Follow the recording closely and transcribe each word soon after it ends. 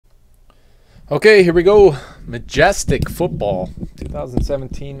Okay, here we go. Majestic Football.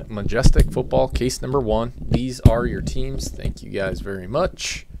 2017 Majestic Football, case number 1. These are your teams. Thank you guys very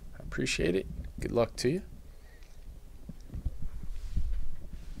much. I appreciate it. Good luck to you.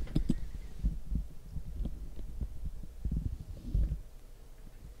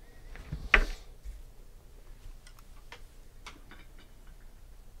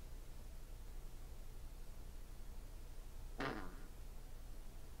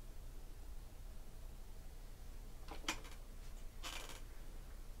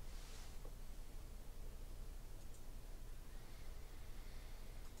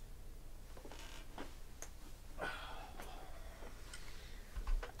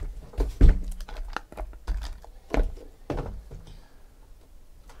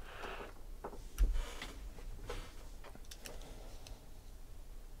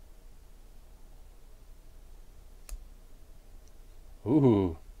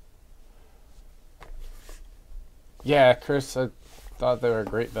 Ooh. Yeah, Chris, I thought they were a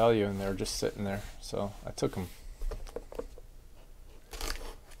great value and they were just sitting there, so I took them.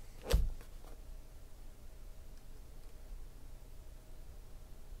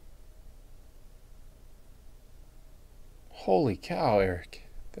 Holy cow, Eric.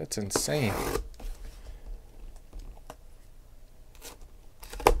 That's insane.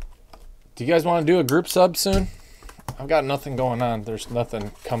 Do you guys want to do a group sub soon? I've got nothing going on. There's nothing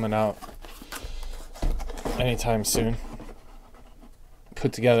coming out anytime soon.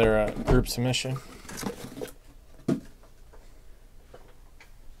 Put together a group submission.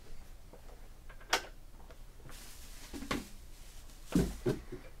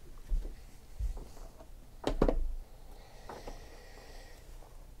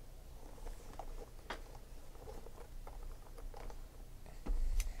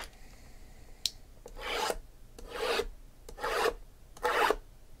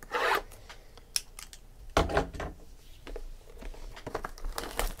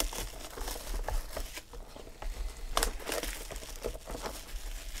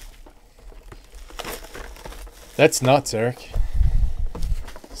 That's nuts, Eric.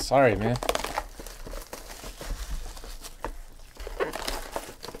 Sorry, man.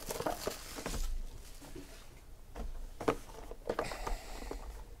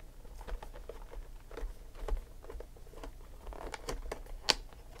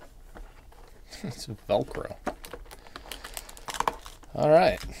 It's Velcro. All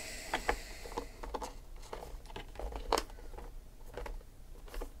right.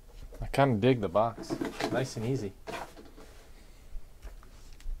 I kind of dig the box. Nice and easy.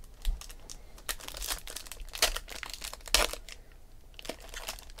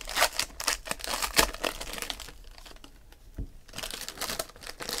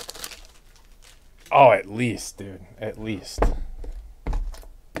 Oh, at least, dude. At least.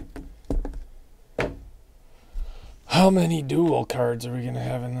 How many dual cards are we going to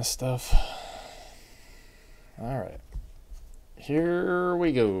have in this stuff? All right. Here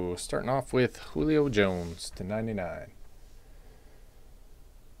we go. Starting off with Julio Jones /99.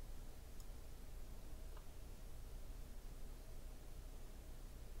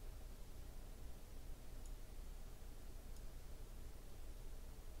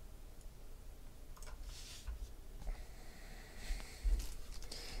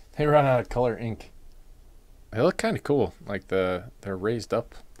 They run out of color ink. They look kind of cool. Like they're raised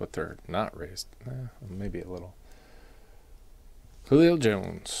up, but they're not raised. Maybe a little. Julio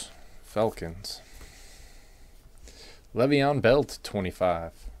Jones, Falcons. Le'Veon Bell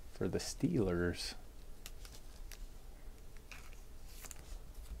 /25 for the Steelers.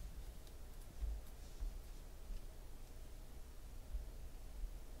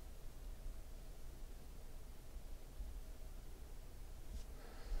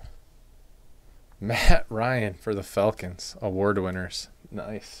 Matt Ryan for the Falcons, award winners.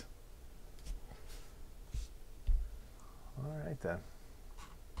 Nice. All right, then.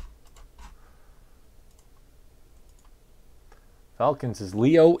 Falcons is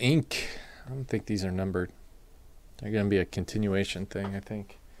Leo Inc. I don't think these are numbered. They're going to be a continuation thing, I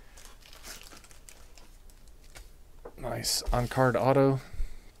think. Nice. On-card auto.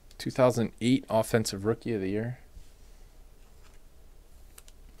 2008 Offensive Rookie of the Year.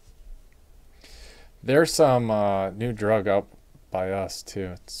 There's some new drug out by us,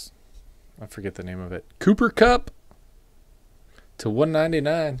 too. I forget the name of it. Cooper Kupp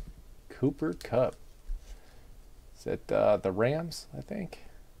 /199. Cooper Kupp. Is it the Rams, I think?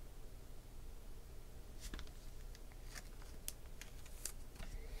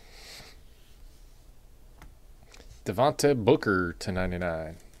 Devontae Booker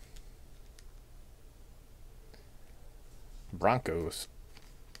 /99. Broncos.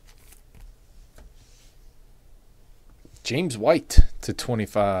 James White to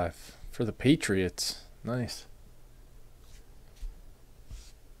 25 for the Patriots. Nice.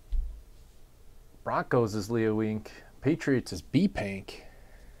 Broncos is Leo Ink. Patriots is B-Pank.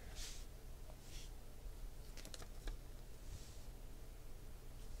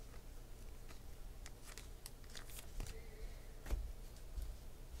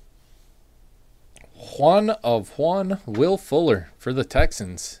 Juan of Juan, Will Fuller for the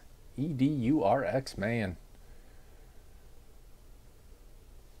Texans. EDURX, man.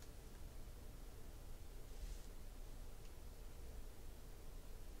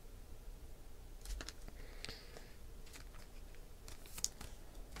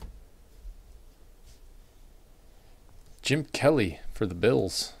 Jim Kelly for the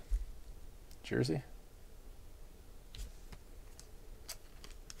Bills. Jersey.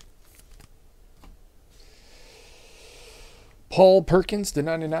 Paul Perkins to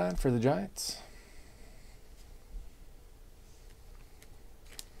 99 for the Giants.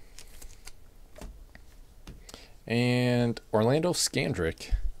 And Orlando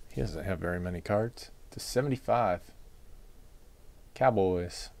Scandrick. He doesn't have very many cards. To 75.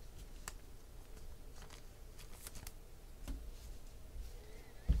 Cowboys.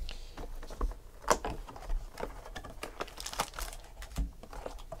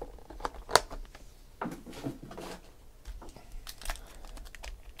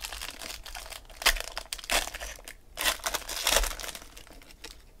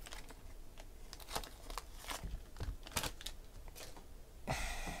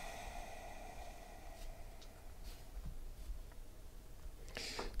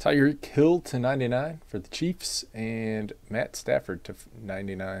 Tyreek Hill to 99 for the Chiefs, and Matt Stafford to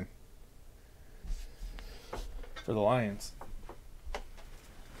 99 for the Lions.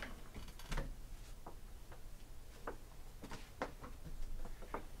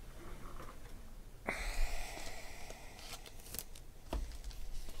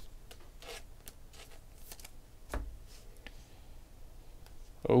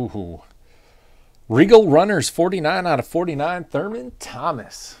 Oh, Regal Runners, 49 out of 49. Thurman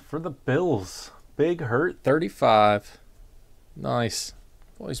Thomas for the Bills. Big Hurt, 35. Nice.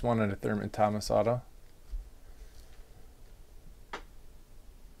 Always wanted a Thurman Thomas auto.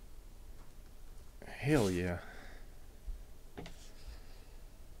 Hell yeah.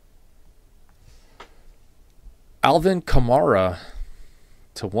 Alvin Kamara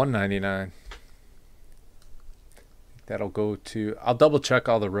to 199. That'll go to... I'll double check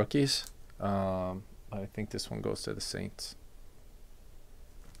all the rookies. I think this one goes to the Saints.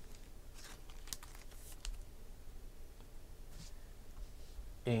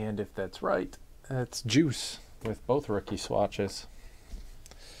 And if that's right, that's juice with both rookie swatches.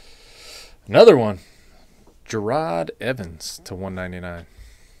 Another one. Gerard Evans to 199.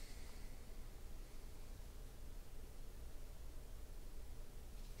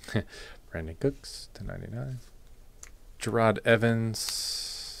 Brandon Cooks to 99. Gerard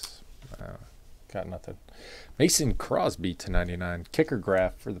Evans. Got nothing. Mason Crosby to 99. Kicker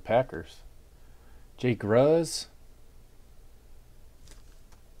graph for the Packers. Jake Ruz.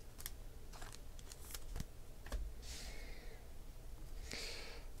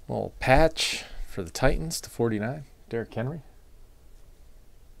 Little patch for the Titans to 49. Derrick Henry.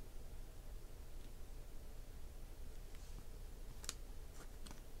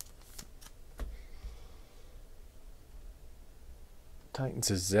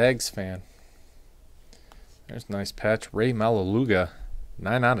 Titans is Zags fan. There's a nice patch. Ray Malaluga,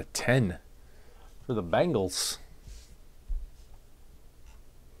 9 out of 10 for the Bengals.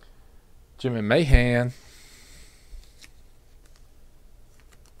 Jimmy Mahan.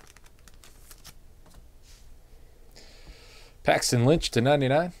 Paxton Lynch to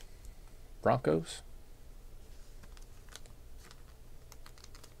 99. Broncos.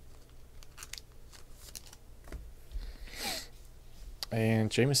 And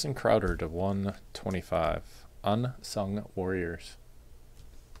Jamison Crowder to 125. Unsung Warriors.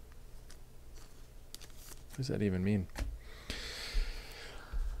 What does that even mean?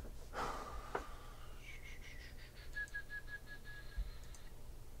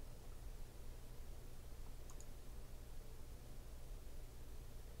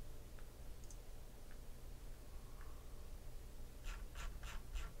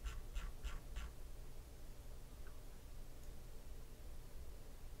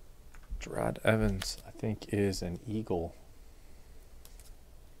 Gerard Evans, I think, is an Eagle.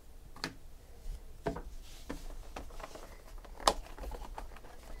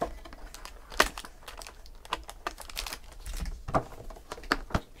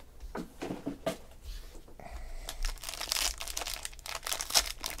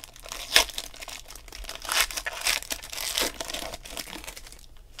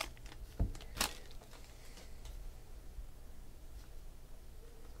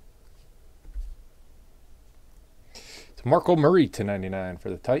 DeMarco Murray to 99 for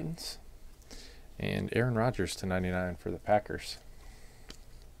the Titans. And Aaron Rodgers to 99 for the Packers.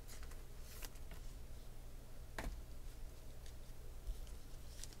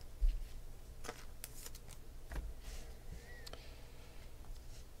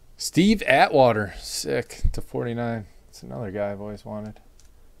 Steve Atwater, sick to 49. It's another guy I've always wanted.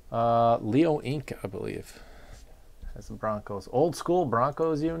 Leo Inc., I believe, has the Broncos. Old school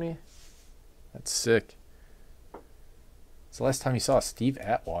Broncos uni. That's sick. It's the last time you saw a Steve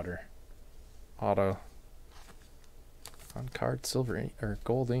Atwater auto. On card, silver ink, or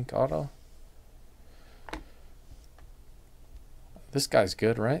gold ink auto. This guy's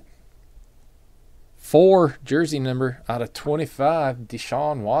good, right? 4 jersey number out of 25.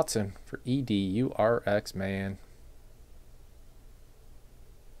 Deshaun Watson for EDURX, man.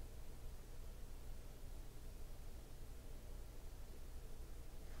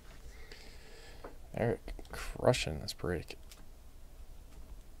 Eric crushing this break.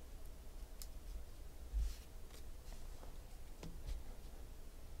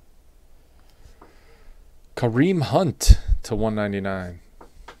 Kareem Hunt to 199.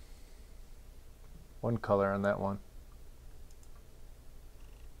 One color on that one.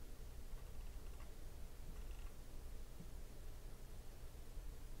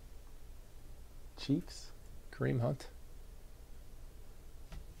 Chiefs, Kareem Hunt.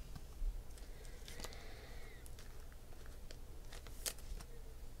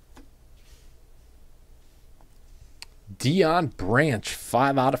 Dion Branch,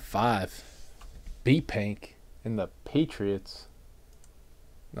 5 out of 5. B-Pank in the Patriots.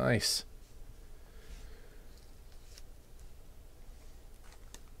 Nice.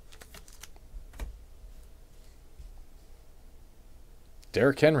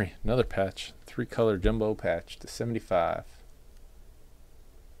 Derrick Henry, another patch. 3-color jumbo patch to 75.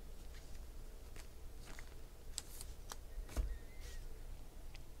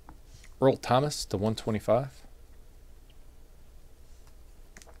 Earl Thomas to 125.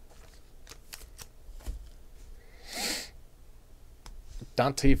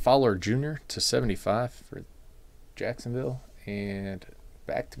 Dante Fowler Jr. to 75 for Jacksonville. And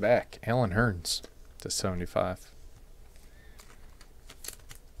back-to-back, Alan Hearns to 75.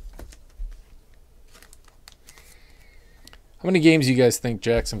 How many games do you guys think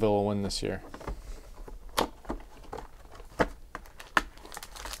Jacksonville will win this year?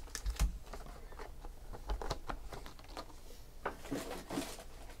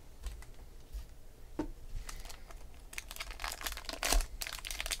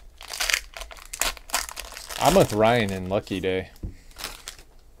 I'm with Ryan in Lucky Day.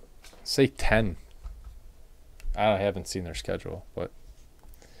 Say 10. I haven't seen their schedule, but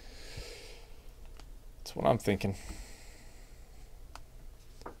that's what I'm thinking.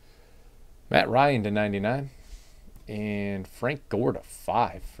 Matt Ryan to 99. And Frank Gore to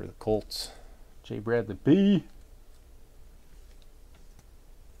 5 for the Colts. Jay Bradley B.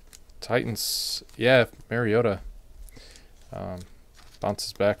 Titans, yeah, Mariota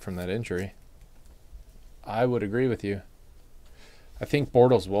bounces back from that injury. I would agree with you. I think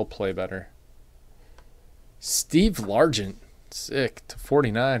Bortles will play better. Steve Largent, sick to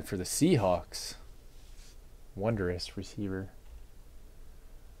 49 for the Seahawks. Wondrous receiver.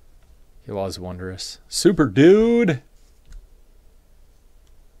 He was wondrous. Super dude.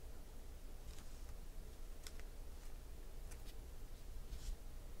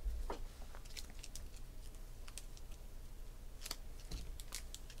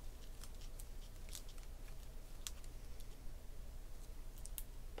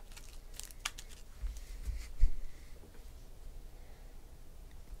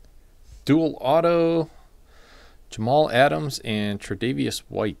 Dual auto, Jamal Adams and Tre'Davious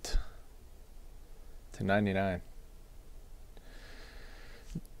White to 99.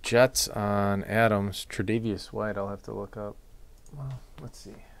 Jets on Adams, Tre'Davious White. I'll have to look up. Well, let's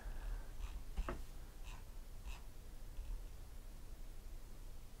see.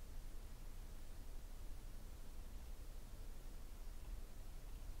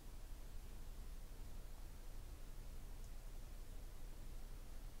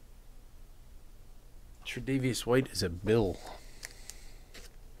 Tre'Davious White is a Bill.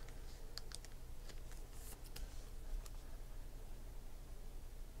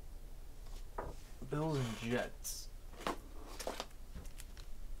 Bills and Jets.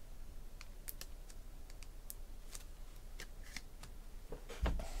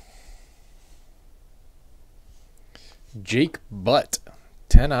 Jake Butt,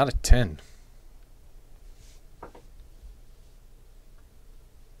 10 out of 10.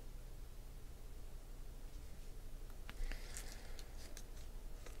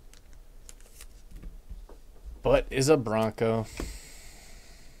 But is a Bronco.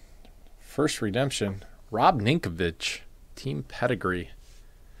 First redemption. Rob Ninkovich. Team pedigree.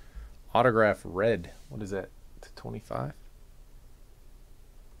 Autograph red. What is that? To 25?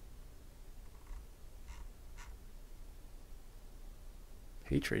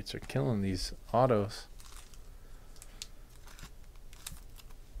 Patriots are killing these autos.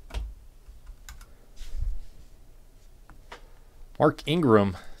 Mark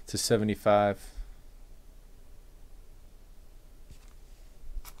Ingram to 75.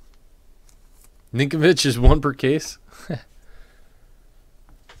 Ninkovich is 1 per case.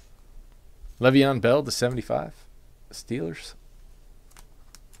 Le'Veon Bell to 75. Steelers.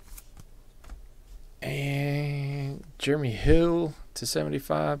 And Jeremy Hill to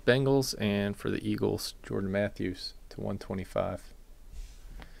 75. Bengals. And for the Eagles, Jordan Matthews to 125.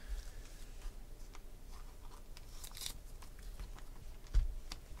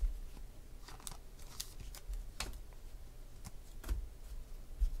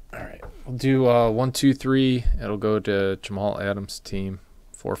 We'll do 1, 2, 3. It'll go to Jamal Adams' team.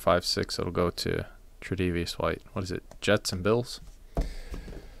 4, 5, 6. It'll go to Tre'Davious White. What is it? Jets and Bills.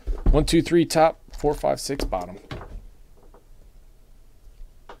 1, 2, 3 top. 4, 5, 6 bottom.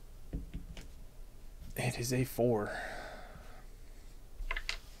 It is a 4.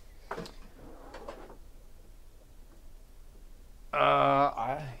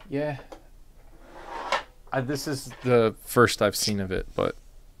 Yeah. This is the first I've seen of it, but.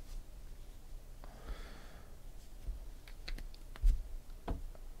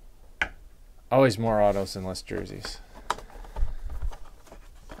 Always more autos and less jerseys.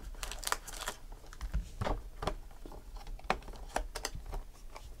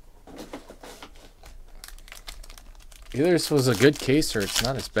 Either this was a good case or it's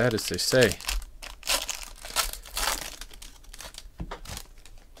not as bad as they say.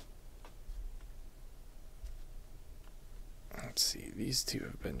 Let's see. These two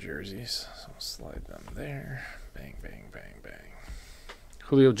have been jerseys. So I'll slide them there. Bang, bang, bang, bang.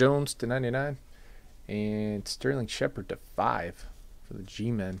 Julio Jones to 99. And Sterling Shepard to 5 for the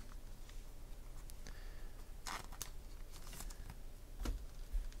G-Men.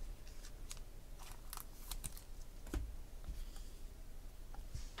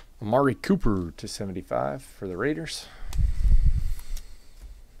 Amari Cooper to 75 for the Raiders.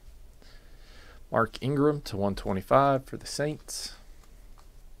 Mark Ingram to 125 for the Saints.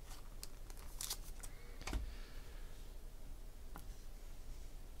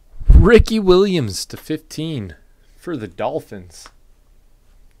 Ricky Williams to 15 for the Dolphins.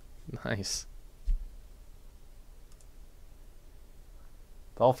 Nice.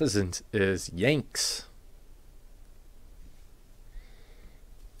 Dolphins is Yanks.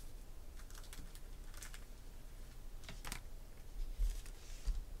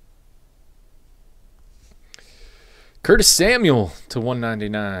 Curtis Samuel to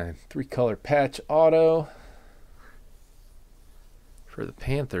 199. 3-color patch auto for the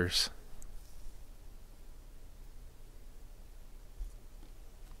Panthers.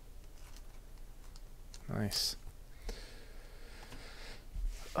 Nice.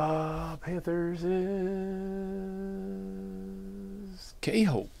 Panthers is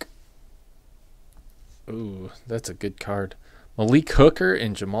K-Hoke. Ooh, that's a good card. Malik Hooker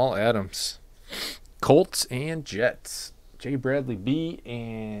and Jamal Adams. Colts and Jets. J. Bradley B.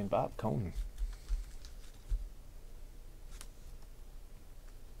 and Bob Cohn.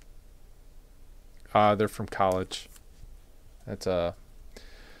 They're from college. That's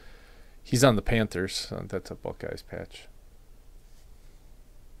he's on the Panthers. So that's a Buckeyes patch.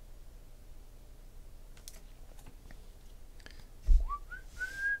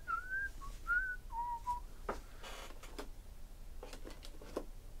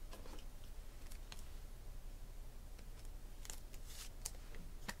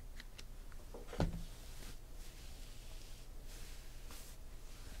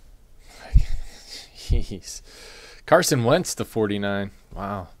 Jeez. Carson Wentz to 49.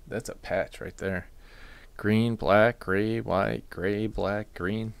 Wow, that's a patch right there. Green, black, gray, white, gray, black,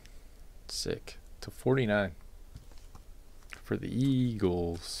 green. Sick. To 49 for the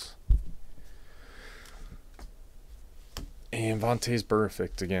Eagles. And Vontaze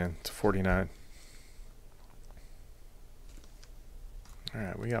Burfict again to 49. All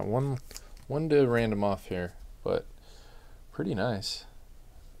right, we got one to random off here, but pretty nice.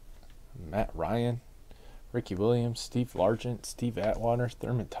 Matt Ryan. Ricky Williams, Steve Largent, Steve Atwater,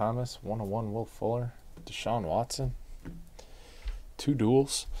 Thurman Thomas, 101 Will Fuller, Deshaun Watson. 2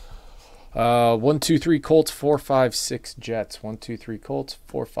 duels. 1, 2, 3 Colts, 4, 5, 6 Jets. 1, 2, 3 Colts,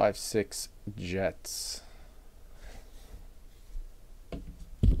 4, 5, 6 Jets.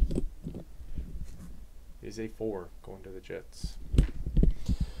 is a 4 going to the Jets.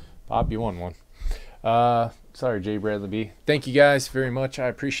 Bob, you won one. Sorry, Jay Bradley B. Thank you guys very much. I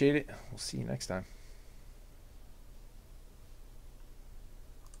appreciate it. We'll see you next time.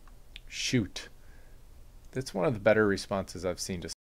 Shoot. That's one of the better responses I've seen to